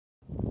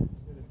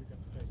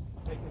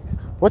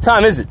What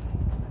time is it?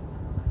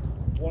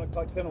 1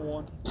 o'clock, 10 to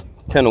 1.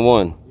 10 to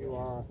 1. You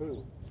are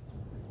who?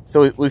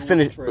 So we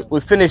finished.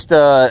 We finished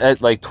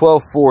at like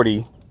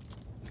 12:40.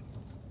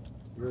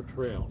 Your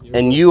trail.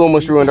 And you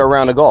almost ruined our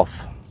round of golf.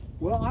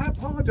 Well, I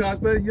apologize,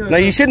 but no,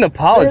 you shouldn't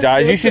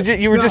apologize.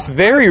 You were just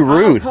very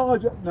rude.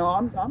 No,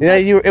 I'm yeah,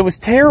 it was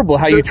terrible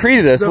how you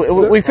treated us.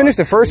 We finished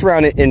the first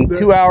round in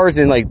 2 hours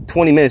and like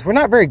 20 minutes. We're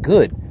not very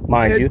good,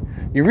 mind you.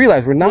 You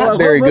realize we're not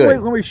very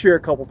good. Let me share a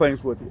couple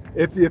things with you.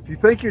 If you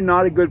think you're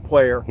not a good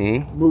player,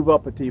 move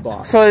up a tee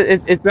box. So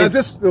let me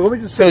just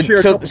share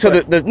a couple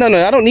things. No,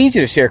 I don't need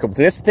you to share a couple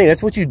things. That's the thing.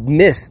 That's what you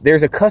missed.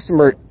 There's a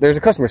customer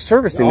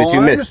service thing that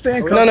you missed.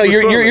 No,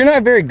 you're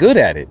not very good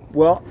at it.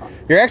 Well,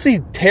 you're actually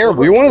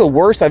terrible. You're one of the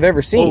worst I've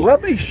ever seen. Well,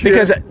 let me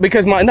share.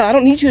 Because I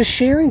don't need you to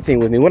share anything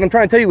with me. What I'm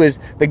trying to tell you is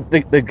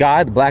the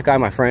guy, the black guy,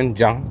 my friend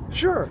John.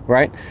 Sure.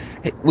 Right.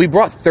 We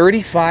brought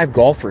 35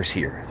 golfers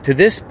here to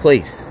this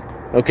place.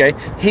 Okay,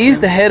 he's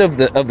the head of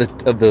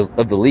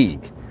the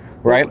league,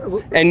 right?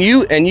 And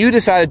you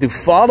decided to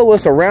follow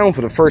us around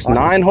for the first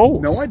 9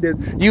 holes. No, I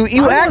didn't.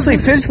 You actually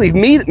physically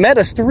met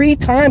us 3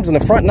 times on the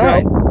front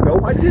 9.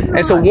 No, I didn't.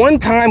 And so one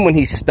time when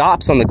he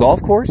stops on the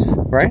golf course,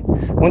 right?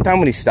 One time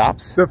when he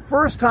stops. The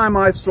first time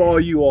I saw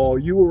you all,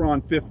 you were on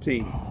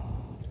 15.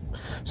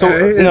 So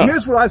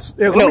here's what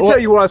let me tell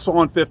you what I saw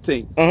on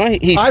 15.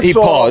 He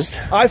paused.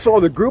 I saw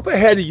the group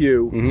ahead of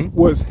you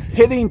was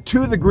hitting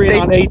to the green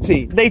on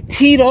 18. They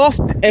teed off,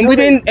 and we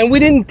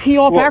didn't tee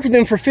off after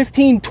them for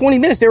 15, 20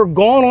 minutes. They were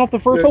gone off the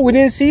first hole. We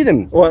didn't see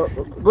them. Well,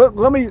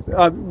 let me.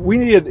 We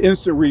need an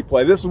instant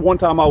replay. This is one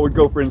time I would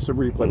go for instant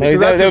replay because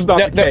that's just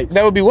not the case.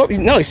 That would be what?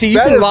 No, see, you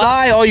can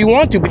lie all you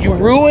want to, but you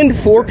ruined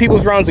 4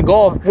 people's rounds of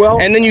golf.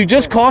 Well, and then you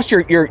just cost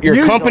your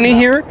company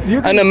here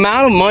an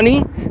amount of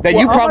money that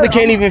you probably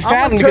can't even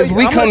fathom. Because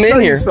we come in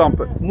here.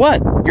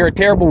 What? You're a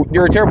terrible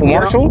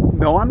marshal?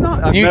 No, I'm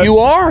not. You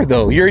are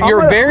though.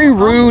 You're very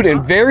rude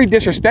and very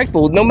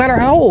disrespectful. No matter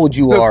how old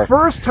you are. The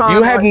first time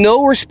you have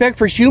no respect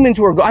for humans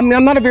who are. I mean,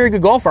 I'm not a very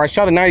good golfer. I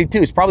shot a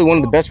 92. It's probably one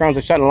of the best rounds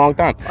I've shot in a long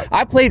time.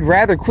 I played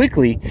rather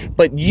quickly,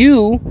 but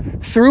you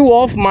threw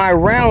off my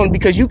round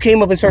because you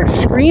came up and started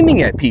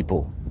screaming at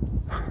people.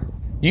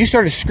 You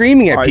started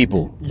screaming at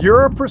people.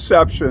 Your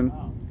perception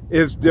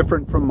is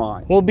different from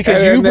mine. Well,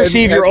 because you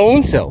perceive your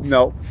own self.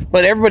 No.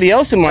 But everybody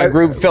else in my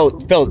group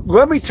felt.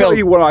 Let me tell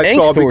you what I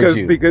saw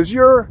because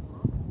you're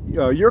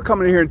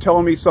coming in here and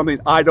telling me something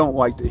I don't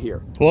like to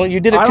hear. Well, you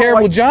did a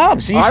terrible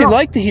job, so you should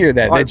like to hear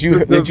that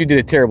you did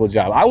a terrible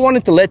job. I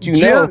wanted to let you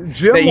know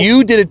that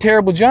you did a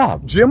terrible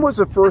job. Jim was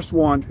the first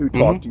one who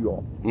talked to you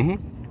all.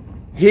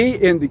 He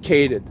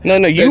indicated. No,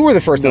 you were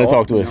the first one to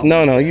talk to us.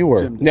 No, you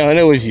were. No,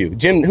 it was you.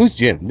 Jim, who's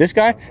Jim? This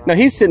guy? No,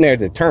 he's sitting there at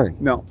the turn.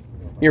 No.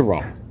 You're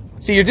wrong.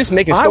 See, you're just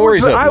making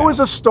stories up. I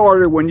was a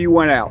starter when you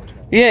went out.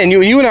 Yeah, and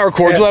you and I were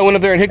cordial. I went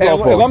up there and hit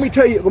golf balls. Let me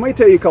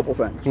tell you a couple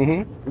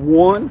things.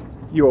 One,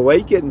 you were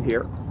late getting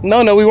here.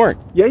 No, we weren't.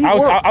 Yeah, you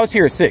were. I was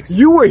here at 6.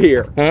 You were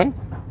here. Huh?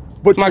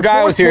 But my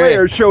guy was here.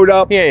 Player showed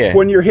up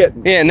when you're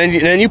hitting. Yeah, and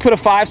then you put a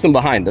 5-some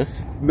behind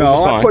us.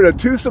 No, I put a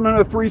 2-some and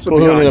a 3-some.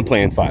 Well, who ended up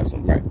playing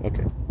 5-some? Right.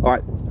 Okay. All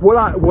right.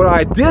 What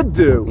I did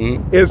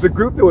do is the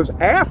group that was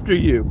after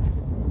you,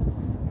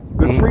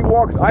 the 3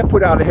 walks, I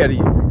put out ahead of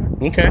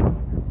you. Okay.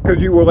 Because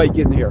you were late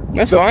getting here.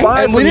 That's fine.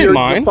 And we didn't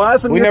mind.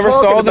 We never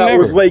saw them.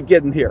 Was late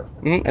getting here.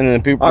 And then the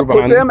people I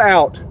put them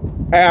out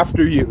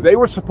after you. They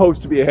were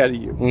supposed to be ahead of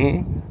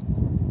you.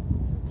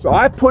 So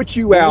I put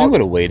you out. We would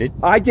have waited.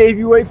 I gave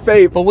you a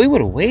favor. But we would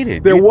have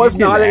waited. There was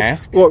not a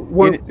ask.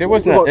 There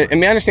was not. I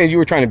mean, I understand you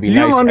were trying to be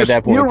nice at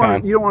that point in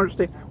time. You don't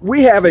understand.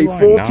 We have a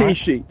full tee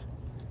sheet.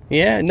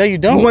 Yeah, no, you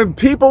don't. When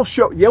people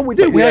show, we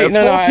do. We have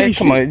a full tee sheet.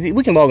 Come on,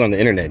 we can log on the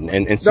internet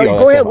and see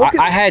all that stuff.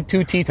 I had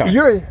 2 tee times.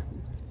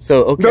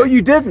 So, okay. No,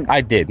 you didn't.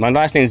 I did. My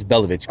last name is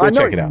Belovich. Go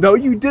check it out. No,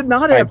 you did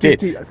not have 2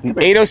 tee.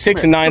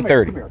 806 and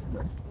 930.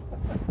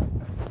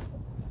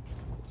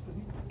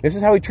 This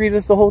is how he treated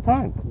us the whole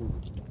time.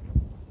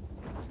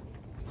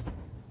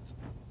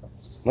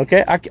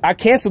 Okay, I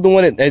canceled the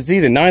one that's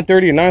either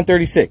 930 or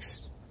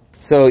 936.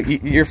 So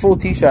your full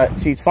tee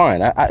sheet's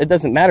fine. It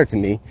doesn't matter to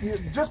me.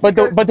 But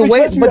the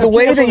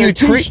way that you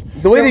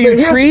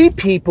treat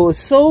people is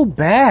so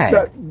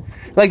bad.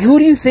 Like, who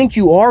do you think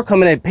you are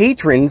coming at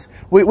patrons?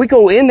 We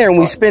go in there and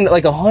we spend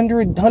like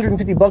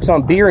 $150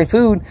 on beer and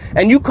food,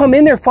 and you come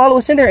in there, follow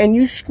us in there, and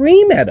you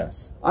scream at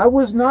us. I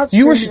was not.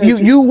 You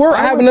were.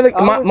 I have another.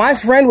 My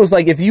friend was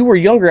like, if you were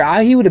younger,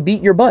 he would have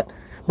beat your butt,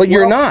 but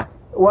you're not.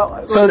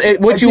 Well, so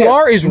what you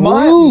are is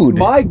rude.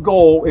 My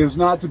goal is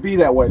not to be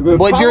that way.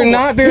 But you're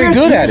not very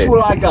good at it. Here's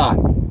what I got.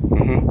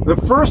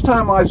 The first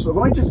time I saw,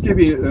 let me just give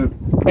you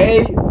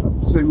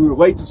so we were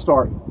late to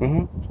start.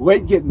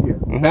 Late getting here.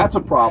 That's a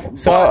problem.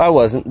 So I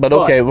wasn't, but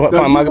okay,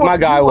 fine. My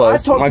guy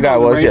was. My guy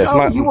was. Yes.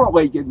 You weren't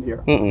late getting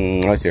here.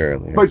 I was here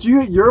earlier. But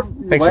your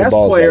last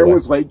player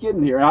was late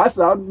getting here. And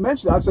I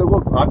mentioned. I said,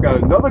 look, I've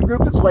got another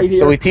group that's late here.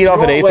 So we teed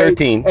off at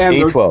 8:13,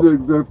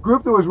 8:12. The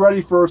group that was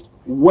ready first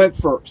went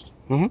first.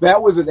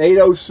 That was at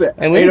 8:06.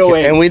 And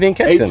we didn't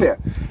catch them.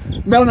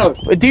 No.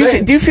 Do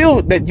you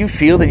feel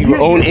that you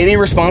own any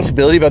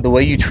responsibility about the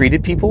way you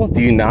treated people?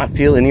 Do you not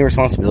feel any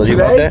responsibility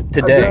about that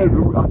today?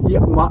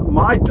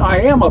 I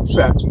am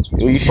upset.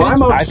 Well, you should.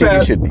 I think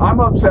you should be. I'm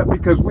upset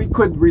because we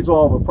couldn't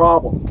resolve a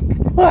problem.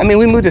 Well, I mean,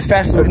 we moved as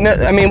fast as.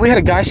 I mean, we had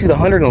a guy shoot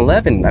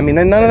 111. I mean,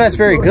 none of that's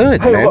very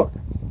good, man. Look,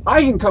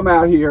 I can come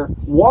out here,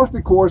 walk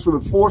the course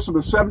with a force of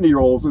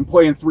 70-year-olds and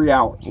play in 3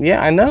 hours.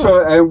 Yeah, I know.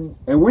 So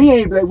and we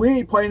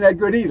ain't playing that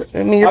good either.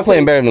 I mean, you're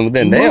playing better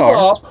than they are.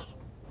 Up.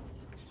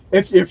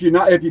 If you're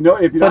not.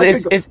 But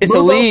it's a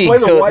league.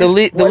 So the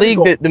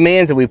league that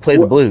demands that we play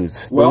the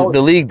blues. Well,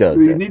 the league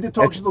does. You need to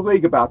talk to the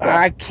league about that.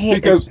 I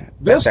can't because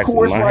this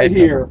course right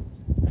here.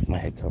 That's my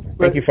head cover.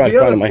 Thank you for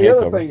finding my head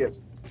cover. The other thing is,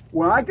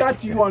 when I got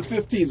to you on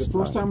 15, the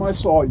first time I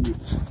saw you,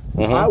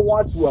 I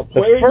watched a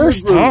player. The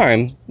first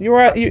time you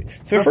were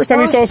the first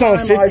time you saw us on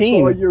 15. I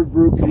saw your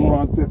group. You were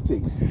on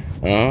 15.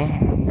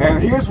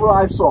 And here's what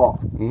I saw.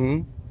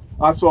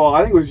 I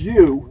think it was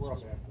you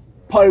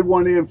putted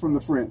one in from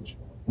the fringe.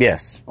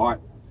 Yes. All right.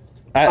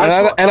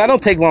 I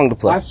don't take long to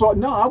play. I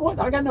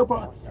got no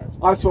problem.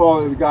 I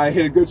saw the guy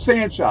hit a good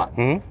sand shot.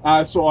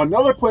 I saw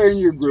another player in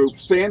your group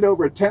stand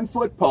over a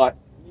 10-foot putt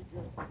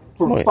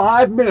for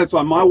 5 minutes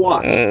on my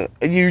watch.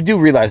 You do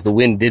realize the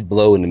wind did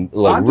blow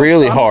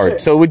really hard.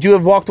 So would you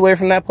have walked away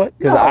from that putt?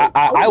 Because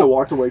I would have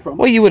walked away from it.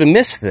 Well, you would have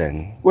missed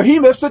then. Well, he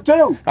missed it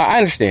too. I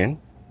understand.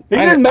 He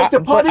didn't make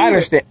the putt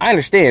either. I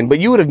understand, but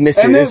you would have missed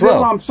it as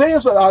well. What I'm saying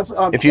is,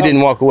 if you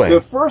didn't walk away.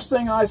 The first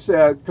thing I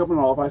said coming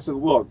off, I said,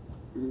 look,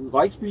 I'd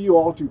like for you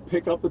all to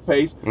pick up the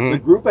pace. The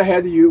group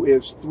ahead of you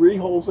is 3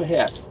 holes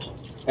ahead.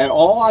 And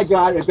all I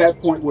got at that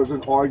point was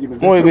an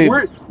argument.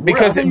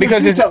 Because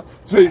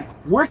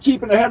we're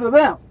keeping ahead of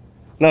them.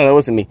 No, that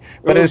wasn't me.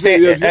 But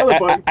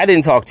I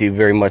didn't talk to you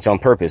very much on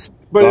purpose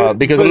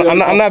because I'm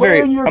not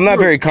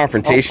very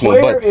confrontational. A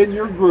player in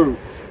your group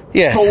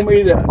told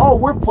me that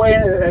we're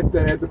playing at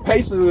the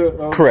pace of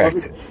the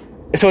correct.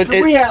 So I had 4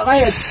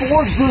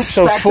 groups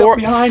stacked up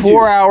behind you.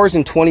 4 hours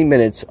and 20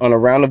 minutes on a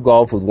round of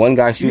golf with one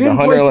guy shooting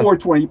 100. You didn't play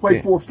 420. You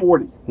played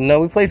 440.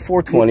 No, we played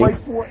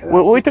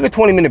 420. We took a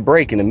 20-minute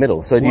break in the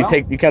middle. So you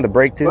count the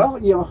break too? Well,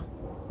 yeah.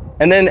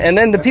 And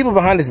then the people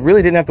behind us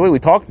really didn't have to wait. We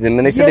talked to them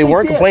and they said they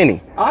weren't complaining.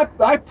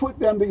 I put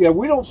them together.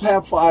 We don't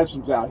have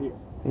fivesomes out here.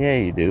 Yeah,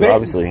 you do.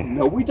 Obviously.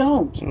 No, we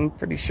don't. I'm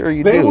pretty sure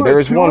you do. There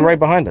was one right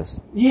behind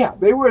us. Yeah,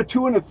 they were a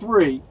 2 and a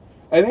 3.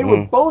 And they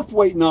were both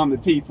waiting on the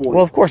tee for you.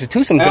 Well, of course, a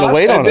twosome's going to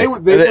wait on us.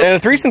 And a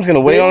threesome's going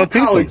to wait on a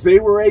twosome. They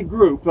were a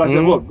group. So I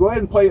said, look, go ahead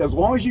and play. As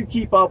long as you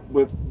keep up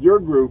with your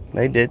group,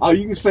 they did.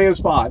 You can stay as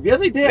 5. Yeah,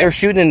 they did. They were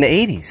shooting in the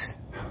 80s.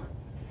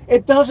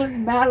 It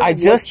doesn't matter. I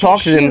just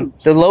talked to them.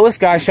 The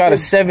lowest guy shot a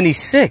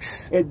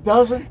 76. It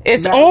doesn't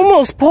It's matter.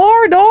 Almost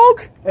par,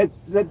 dog. That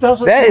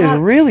doesn't matter. That is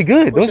really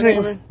good. Don't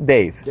you think?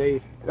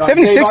 Dave.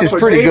 76 Dave, is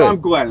pretty Dave, good. I'm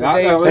Glenn.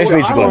 Nice to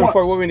meet you, Glenn.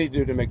 What we need to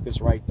do to make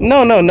this right?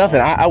 No,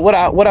 nothing. What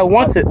I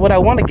want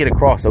to get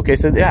across. Okay,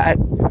 so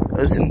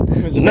listen.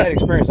 It was a bad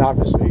experience,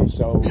 obviously.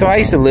 So I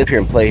used to live here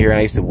and play here, and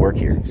I used to work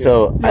here. Yeah.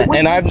 So I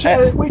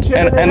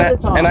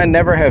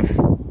never have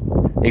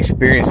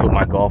experienced what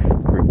my golf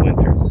group went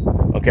through.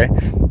 Okay,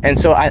 and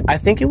so I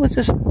think it was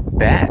just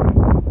bad.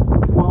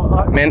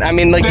 Man, I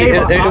mean, like Dave,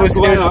 it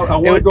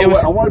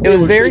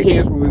was very.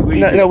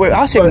 No,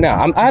 I'll say it now.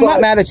 I'm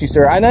not mad at you,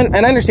 sir. And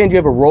I understand you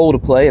have a role to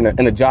play and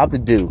a job to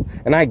do,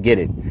 and I get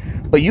it.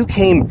 But you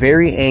came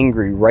very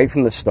angry right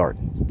from the start.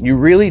 You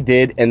really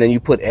did, and then you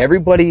put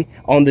everybody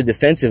on the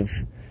defensive.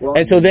 Well,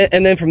 and so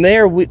then from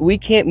there we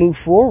can't move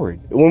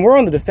forward. When we're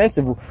on the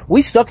defensive,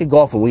 we suck at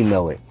golf and we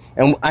know it.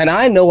 And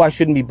I know I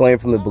shouldn't be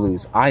blamed from the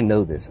blues. I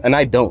know this, and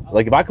I don't.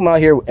 Like if I come out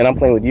here and I'm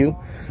playing with you,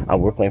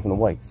 we're playing from the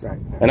whites. Right.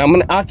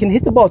 And I can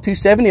hit the ball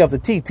 270 off the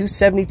tee,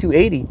 270,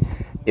 280,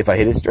 if I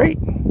hit it straight.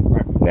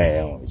 Right. Nah, I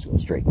don't always go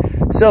straight.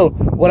 So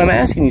what I'm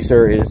asking you,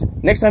 sir, is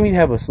next time you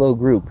have a slow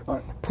group,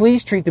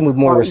 please treat them with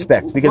more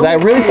respect, because I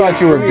really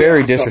thought you were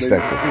very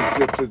disrespectful.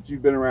 Since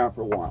you've been around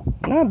for a while.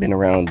 I've been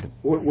around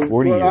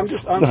 40 years.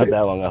 It's not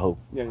that long, I hope.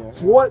 Yeah.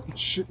 What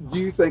do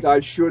you think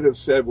I should have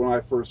said when I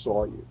first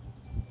saw you?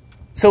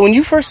 So when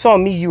you first saw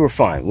me, you were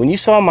fine. When you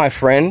saw my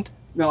friend,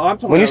 no, I'm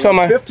talking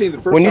about 15.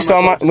 When you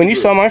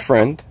saw my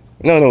friend,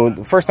 no,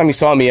 the first time you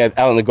saw me out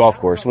on the golf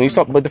course.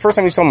 But the first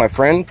time you saw my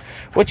friend,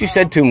 what you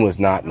said to him was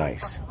not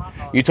nice.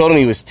 You told him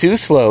he was too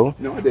slow.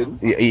 No, I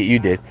didn't. You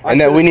did, and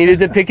that we needed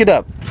to pick it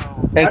up.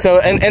 And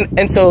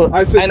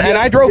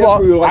I drove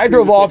off. I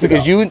drove off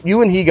because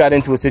you and he got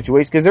into a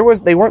situation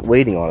because they weren't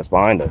waiting on us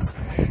behind us,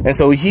 and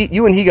so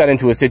you and he got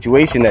into a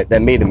situation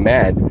that made him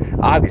mad,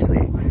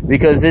 obviously,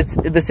 because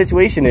the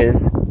situation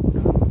is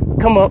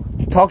come up,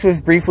 talk to us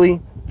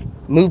briefly,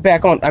 move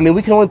back on. I mean,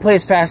 we can only play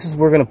as fast as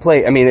we're going to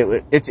play. I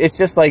mean, it's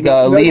just like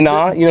Lee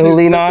Na. You know who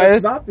Lee Na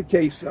is? That's not the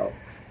case, though.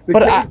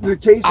 The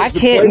case is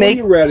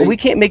we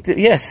can't make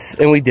yes,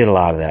 and we did a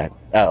lot of that,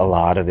 a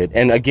lot of it.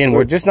 And again,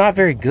 we're just not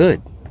very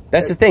good.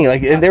 That's the thing.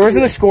 Like there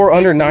wasn't a score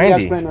under 90.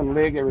 You guys playing on a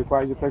league that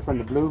requires you to play from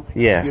the blue?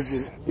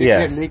 Yes.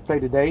 Yes. The league play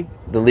today?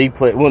 The league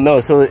play. Well,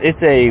 no. So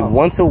it's a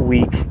once a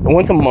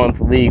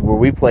month league where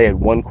we play at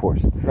one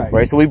course.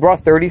 Right. So we brought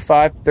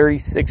 35,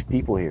 36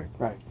 people here.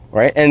 Right.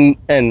 right?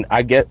 And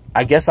I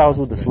guess I was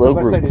with the slow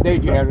Let's say group.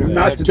 today you have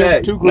Not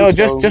today. Two No, groups,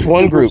 just so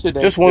one two group. today.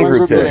 Just one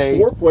group today.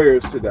 4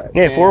 players today.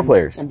 Yeah, 4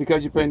 players. And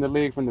because you're playing the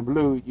league from the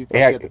blue, you think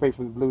Yeah, you have to pay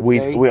from the blue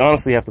today? We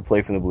honestly have to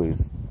play from the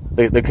Blues.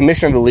 The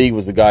commissioner of the league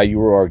was the guy you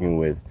were arguing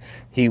with.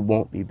 He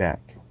won't be back.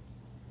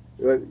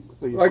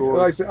 So you Like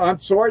I said, I'm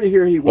sorry to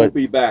hear he won't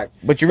be back.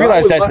 But you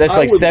realize that's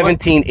like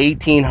 $1,700,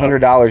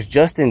 $1,800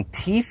 just in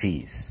tee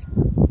fees.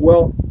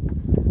 Well,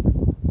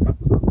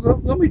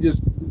 let me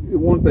just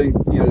one thing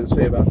to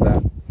say about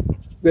that.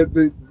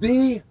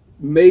 The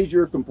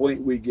major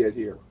complaint we get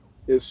here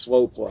is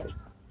slow play.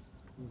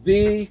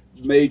 The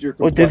major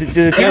complaint. Well, do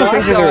the people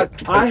think that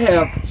they're? I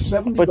have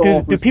 70 But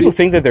golfers. do people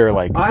think that they're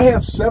like? I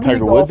have 70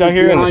 Tiger Woods out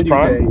here in his golfers behind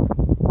prime?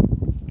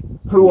 you,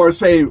 Dave, who are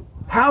saying,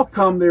 "How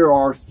come there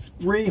are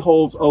 3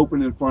 holes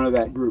open in front of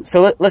that group?"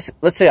 So let's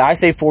say I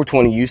say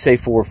 420, you say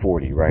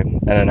 440, right?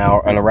 And an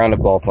hour and a round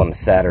of golf on a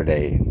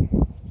Saturday.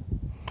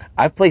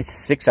 I've played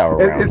 6-hour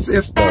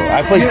rounds.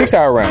 I played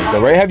 6-hour rounds,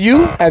 though, right? Have you?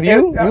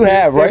 You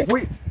have, right?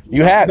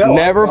 You have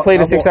never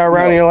played a 6-hour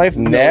round in your life?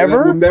 Never?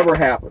 That will never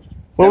happen.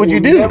 What would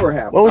you do? Never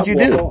happen. What would you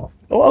do? Off.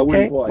 Oh,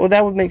 okay. Well,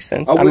 that would make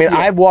sense. I mean,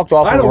 I've walked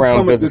off of a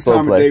round because of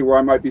slow play. Where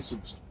I might be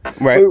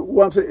right.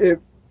 What I'm saying,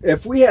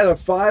 if we had a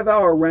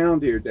 5-hour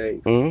round here,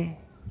 Dave,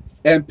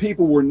 and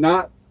people were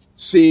not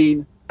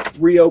seeing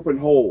 3 open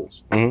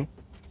holes, okay,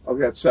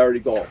 that's Saturday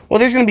golf. Well,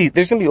 there's gonna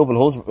be open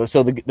holes.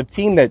 So the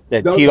team that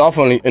teed off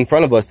in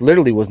front of us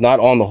literally was not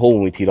on the hole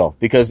when we teed off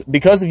because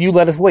you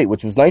let us wait,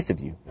 which was nice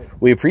of you.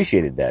 We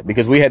appreciated that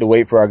because we had to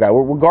wait for our guy.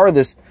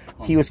 Regardless,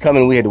 he was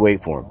coming. We had to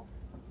wait for him.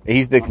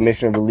 He's the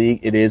commissioner of the league.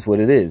 It is what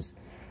it is.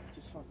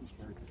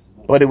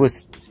 But it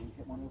was.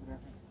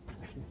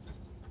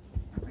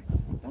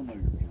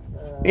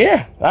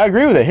 Yeah, I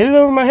agree with it. Hit it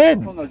over my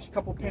head. Well, no, just a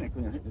couple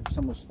pinnacles. If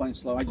someone's playing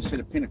slow, I just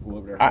hit a pinnacle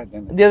over their head.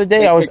 The other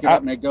day I was the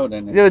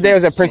other day I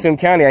was at Prince William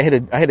County. I hit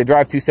a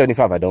drive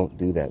 275. I don't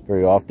do that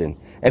very often,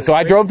 and so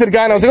I drove to the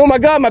guy and I was like, "Oh my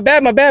God, my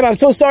bad. I'm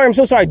so sorry.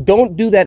 Don't do that